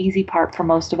 That's the easy part for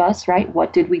most of us, right?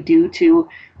 What did we do to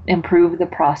improve the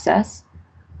process?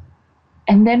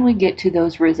 And then we get to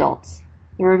those results.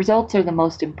 The results are the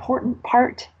most important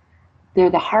part. They're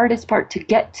the hardest part to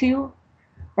get to,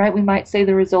 right? We might say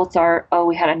the results are, oh,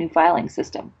 we had a new filing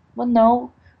system. Well,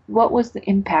 no. What was the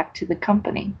impact to the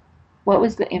company? What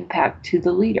was the impact to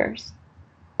the leaders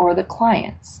or the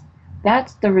clients?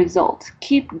 That's the result.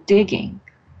 Keep digging.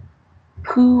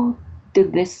 Who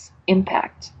did this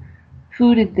impact?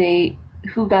 Who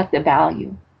got the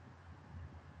value?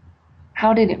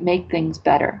 How did it make things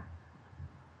better?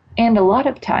 And a lot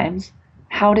of times,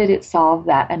 how did it solve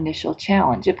that initial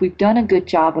challenge? If we've done a good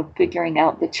job of figuring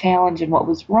out the challenge and what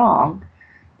was wrong,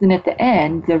 then at the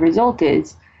end, the result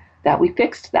is that we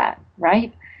fixed that,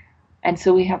 right? And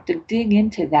so we have to dig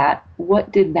into that.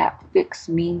 What did that fix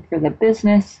mean for the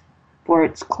business, for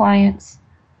its clients,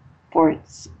 for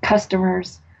its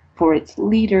customers, for its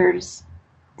leaders,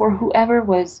 for whoever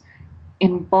was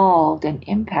involved and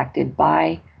impacted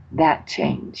by that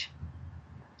change?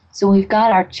 So we've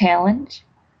got our challenge,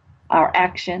 our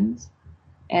actions,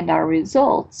 and our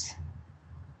results.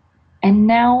 And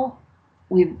now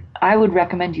I would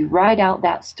recommend you write out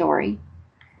that story,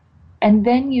 and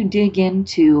then you dig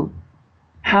into,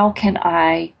 how can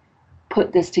I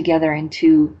put this together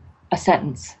into a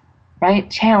sentence, right?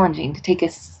 Challenging to take a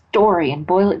story and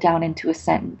boil it down into a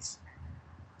sentence.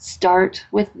 Start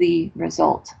with the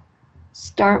result.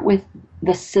 Start with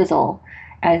the sizzle,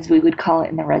 as we would call it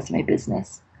in the resume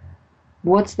business.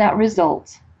 What's that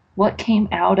result? What came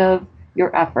out of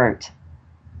your effort?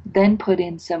 Then put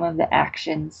in some of the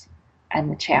actions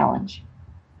and the challenge.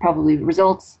 Probably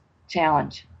results,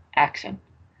 challenge, action.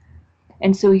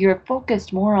 And so you're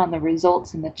focused more on the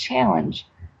results and the challenge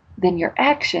than your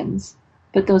actions,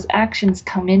 but those actions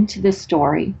come into the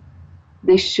story.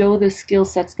 They show the skill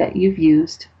sets that you've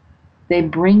used. They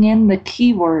bring in the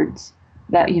keywords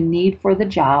that you need for the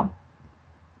job.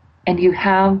 And you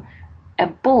have a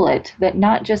bullet that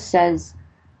not just says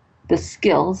the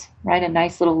skills, right? A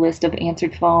nice little list of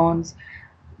answered phones,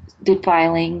 did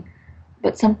filing,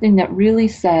 but something that really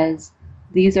says,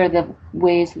 these are the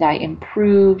ways that I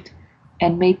improved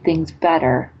and made things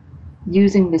better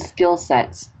using the skill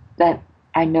sets that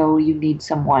I know you need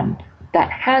someone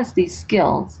that has these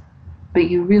skills, but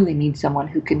you really need someone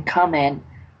who can come in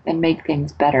and make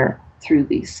things better through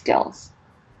these skills.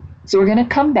 So we're going to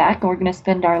come back and we're going to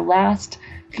spend our last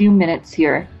few minutes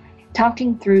here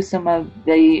talking through some of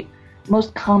the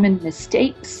most common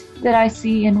mistakes that I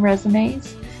see in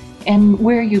resumes and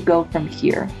where you go from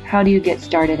here. How do you get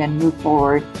started and move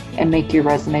forward and make your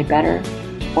resume better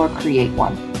or create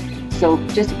one? So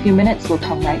just a few minutes, we'll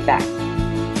come right back.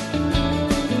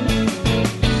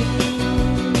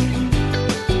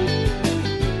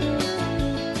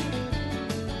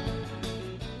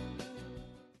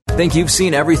 Think you've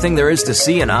seen everything there is to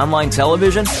see in online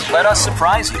television? Let us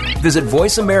surprise you. Visit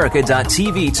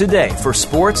voiceamerica.tv today for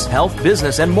sports, health,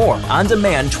 business, and more on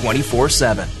demand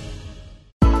 24/7.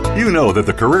 You know that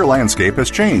the career landscape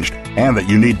has changed and that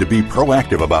you need to be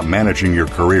proactive about managing your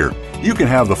career. You can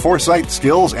have the foresight,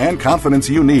 skills, and confidence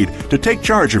you need to take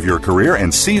charge of your career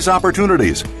and seize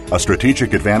opportunities. A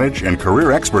strategic advantage and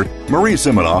career expert, Marie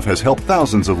Zimenoff has helped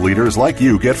thousands of leaders like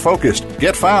you get focused,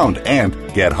 get found, and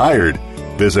get hired.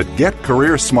 Visit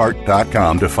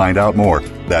getcareersmart.com to find out more.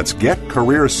 That's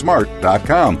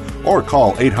getcareersmart.com or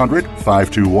call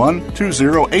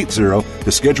 800-521-2080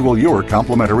 to schedule your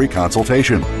complimentary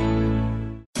consultation.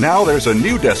 Now there's a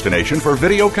new destination for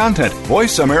video content,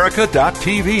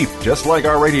 voiceamerica.tv, just like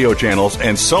our radio channels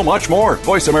and so much more.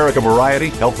 Voice America Variety,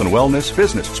 Health and Wellness,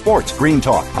 Business, Sports, Green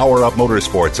Talk, Power Up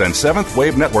Motorsports, and Seventh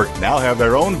Wave Network now have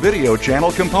their own video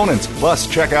channel components. Plus,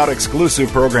 check out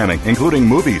exclusive programming, including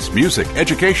movies, music,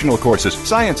 educational courses,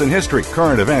 science and history,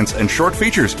 current events, and short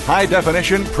features.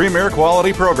 High-definition, premier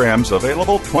quality programs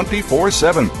available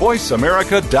 24/7.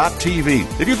 VoiceAmerica.tv.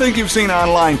 If you think you've seen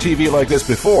online TV like this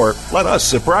before, let us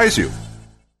surprise you.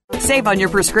 Save on your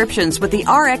prescriptions with the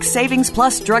RX Savings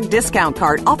Plus drug discount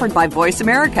card offered by Voice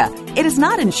America. It is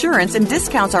not insurance, and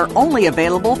discounts are only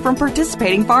available from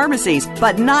participating pharmacies,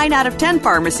 but 9 out of 10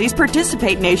 pharmacies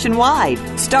participate nationwide.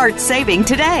 Start saving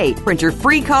today. Print your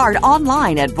free card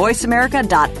online at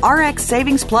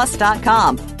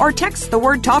voiceamerica.rxsavingsplus.com or text the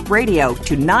word Talk Radio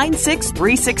to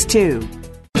 96362.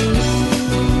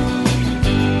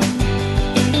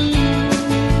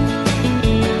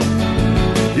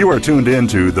 You are tuned in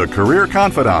to The Career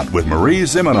Confidant with Marie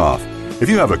Zimenoff. If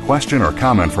you have a question or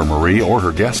comment for Marie or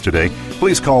her guest today,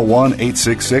 please call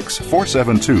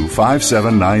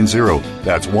 1-866-472-5790.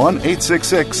 That's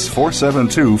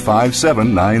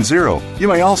 1-866-472-5790. You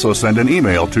may also send an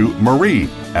email to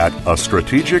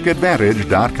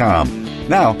marie@astrategicadvantage.com.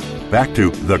 Now, back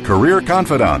to The Career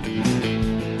Confidant.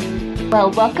 Well,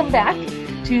 welcome back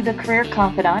to The Career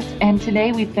Confidant, and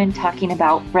today we've been talking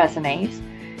about resumes.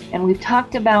 And we've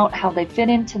talked about how they fit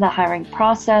into the hiring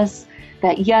process,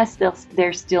 that yes,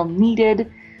 they're still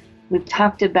needed. We've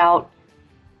talked about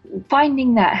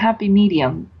finding that happy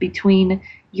medium between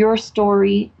your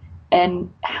story and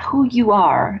who you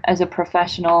are as a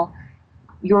professional,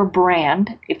 your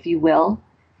brand, if you will,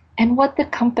 and what the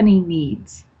company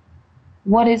needs.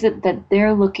 What is it that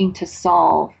they're looking to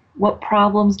solve? What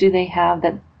problems do they have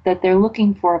that they're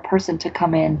looking for a person to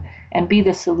come in and be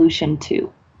the solution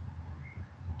to?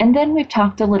 And then we've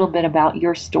talked a little bit about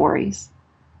your stories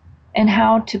and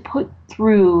how to put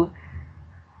through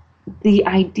the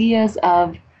ideas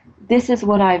of this is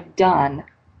what I've done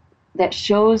that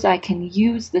shows I can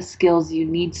use the skills you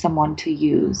need someone to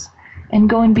use, and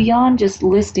going beyond just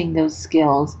listing those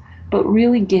skills, but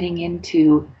really getting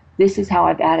into this is how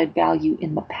I've added value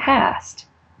in the past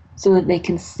so that they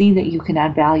can see that you can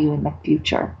add value in the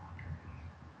future.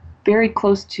 Very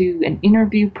close to an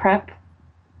interview prep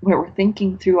where we're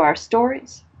thinking through our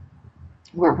stories,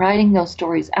 we're writing those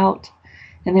stories out,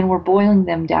 and then we're boiling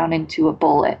them down into a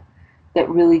bullet that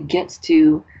really gets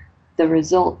to the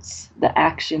results, the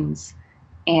actions,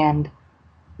 and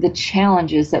the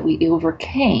challenges that we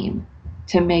overcame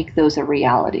to make those a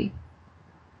reality.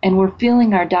 And we're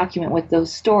filling our document with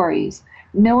those stories,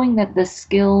 knowing that the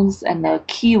skills and the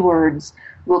keywords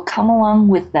will come along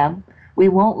with them. We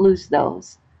won't lose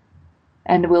those.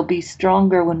 And we'll be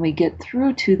stronger when we get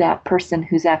through to that person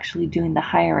who's actually doing the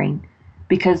hiring,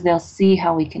 because they'll see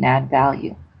how we can add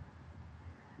value.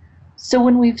 So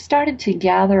when we've started to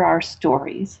gather our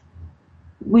stories,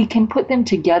 we can put them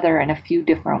together in a few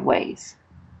different ways.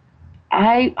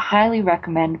 I highly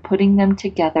recommend putting them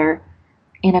together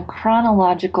in a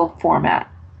chronological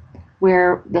format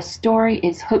where the story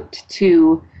is hooked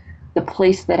to the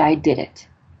place that I did it,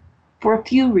 for a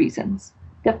few reasons.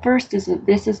 The first is that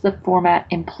this is the format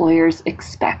employers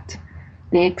expect.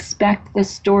 They expect the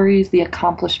stories, the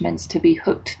accomplishments to be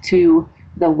hooked to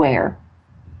the where.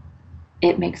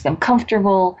 It makes them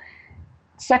comfortable.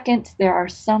 Second, there are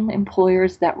some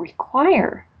employers that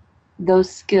require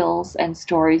those skills and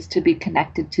stories to be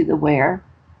connected to the where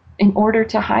in order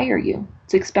to hire you.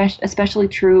 It's especially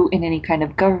true in any kind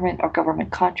of government or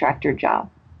government contractor job.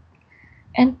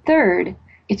 And third,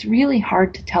 it's really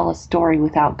hard to tell a story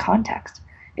without context.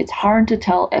 It's hard to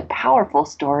tell a powerful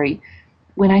story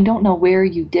when I don't know where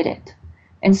you did it.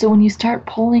 And so when you start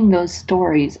pulling those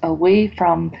stories away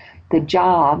from the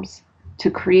jobs to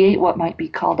create what might be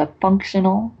called a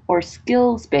functional or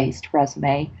skills-based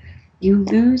resume, you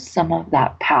lose some of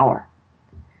that power.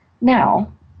 Now,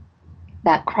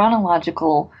 that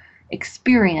chronological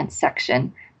experience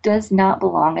section does not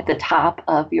belong at the top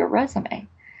of your resume.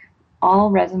 All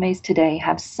resumes today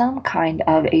have some kind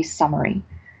of a summary.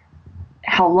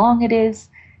 How long it is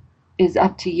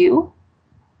up to you.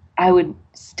 I would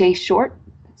stay short,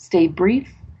 stay brief,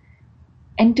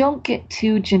 and don't get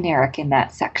too generic in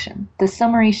that section. The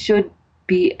summary should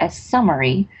be a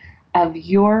summary of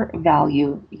your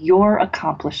value, your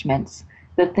accomplishments,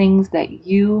 the things that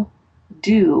you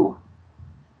do,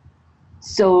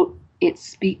 so it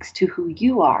speaks to who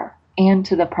you are and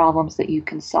to the problems that you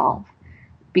can solve.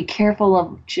 Be careful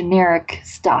of generic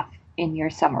stuff in your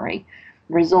summary.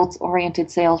 Results-oriented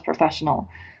sales professional.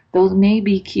 Those may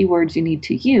be keywords you need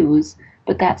to use,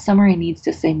 but that summary needs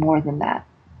to say more than that.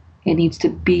 It needs to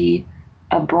be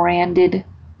a branded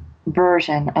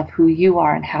version of who you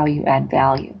are and how you add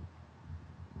value.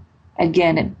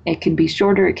 Again, it can be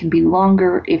shorter, it can be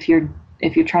longer. If you're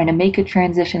trying to make a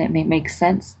transition, it may make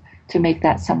sense to make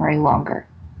that summary longer.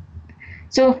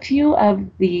 So a few of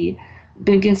the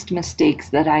biggest mistakes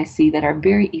that I see that are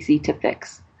very easy to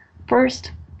fix.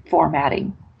 First,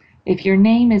 formatting. If your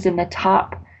name is in the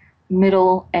top,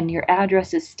 middle, and your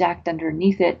address is stacked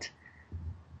underneath it,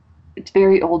 it's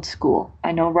very old school.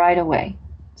 I know right away.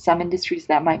 Some industries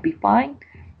that might be fine.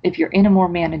 If you're in a more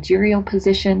managerial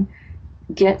position,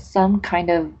 get some kind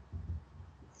of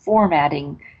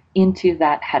formatting into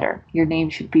that header. Your name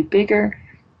should be bigger.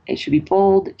 It should be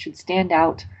bold. It should stand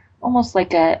out, almost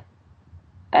like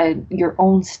your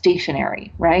own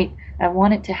stationery, right? I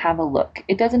want it to have a look.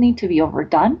 It doesn't need to be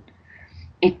overdone.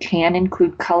 It can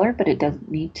include color, but it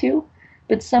doesn't need to.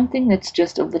 But something that's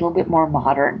just a little bit more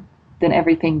modern than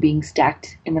everything being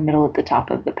stacked in the middle at the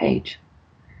top of the page.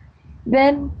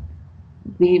 Then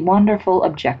the wonderful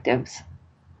objectives.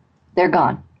 They're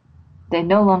gone. They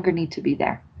no longer need to be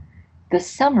there. The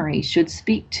summary should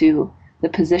speak to the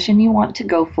position you want to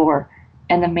go for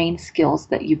and the main skills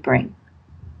that you bring.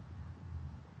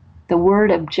 The word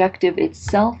objective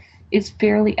itself is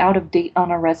fairly out of date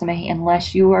on a resume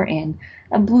unless you are in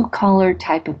a blue-collar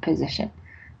type of position.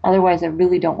 Otherwise, I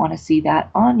really don't want to see that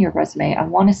on your resume. I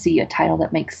want to see a title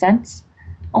that makes sense,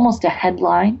 almost a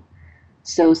headline.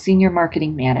 So senior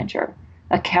marketing manager,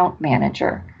 account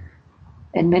manager,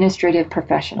 administrative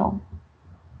professional,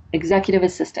 executive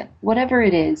assistant, whatever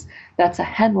it is, that's a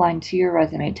headline to your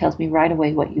resume. It tells me right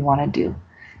away what you want to do.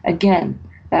 Again,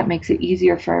 that makes it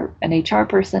easier for an HR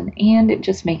person, and it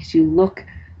just makes you look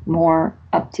more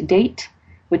up to date,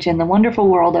 which in the wonderful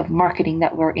world of marketing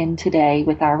that we're in today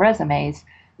with our resumes,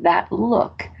 that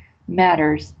look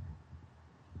matters.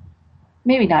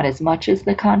 Maybe not as much as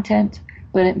the content,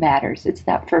 but it matters. It's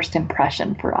that first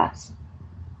impression for us.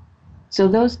 So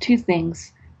those two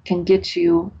things can get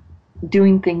you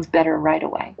doing things better right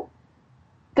away.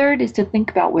 Third is to think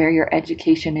about where your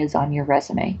education is on your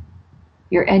resume.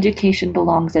 Your education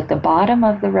belongs at the bottom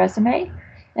of the resume,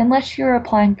 unless you're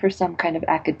applying for some kind of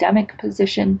academic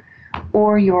position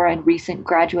or you're a recent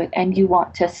graduate and you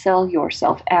want to sell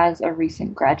yourself as a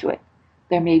recent graduate.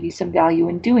 There may be some value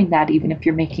in doing that even if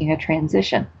you're making a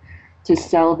transition. To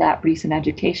sell that recent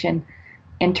education,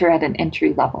 enter at an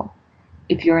entry level.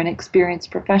 If you're an experienced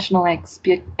professional, I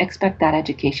expect that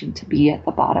education to be at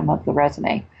the bottom of the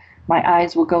resume. My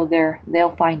eyes will go there.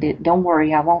 They'll find it. Don't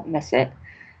worry, I won't miss it.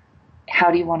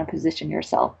 How do you want to position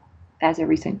yourself? As a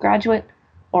recent graduate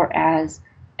or as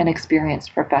an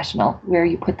experienced professional? Where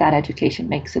you put that education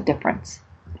makes a difference.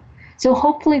 So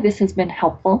hopefully this has been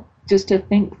helpful just to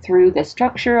think through the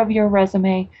structure of your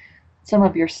resume, some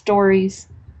of your stories.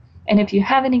 And if you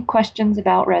have any questions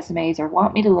about resumes or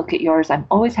want me to look at yours, I'm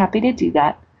always happy to do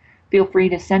that. Feel free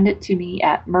to send it to me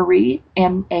at Marie,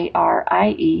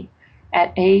 M-A-R-I-E,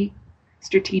 at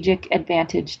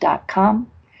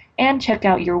astrategicadvantage.com, and check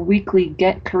out your weekly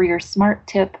Get Career Smart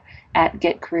tip at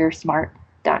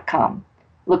getcareersmart.com.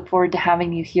 Look forward to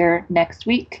having you here next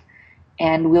week,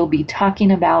 and we'll be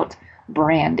talking about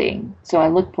branding. So I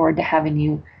look forward to having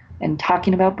you and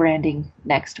talking about branding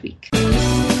next week.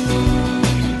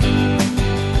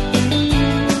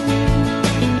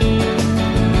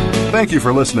 Thank you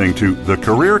for listening to The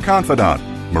Career Confidant.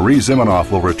 Marie Zimenoff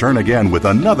will return again with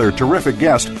another terrific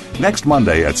guest next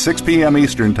Monday at 6 p.m.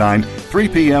 Eastern Time, 3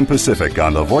 p.m. Pacific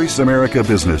on the Voice America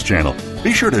Business Channel.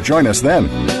 Be sure to join us then.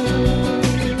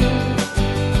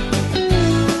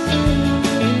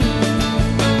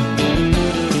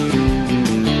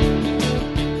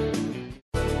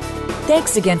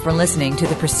 Thanks again for listening to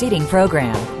the preceding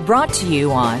program, brought to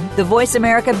you on the Voice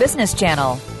America Business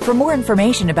Channel. For more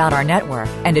information about our network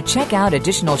and to check out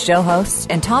additional show hosts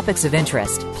and topics of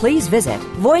interest, please visit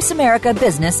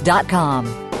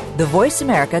voiceamericabusiness.com. The Voice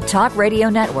America Talk Radio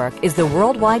Network is the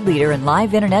worldwide leader in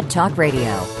live Internet talk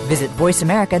radio. Visit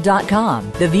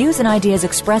voiceamerica.com. The views and ideas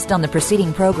expressed on the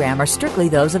preceding program are strictly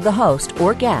those of the host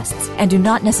or guests and do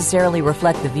not necessarily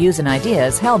reflect the views and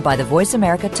ideas held by the Voice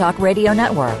America Talk Radio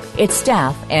Network, its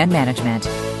staff, and management.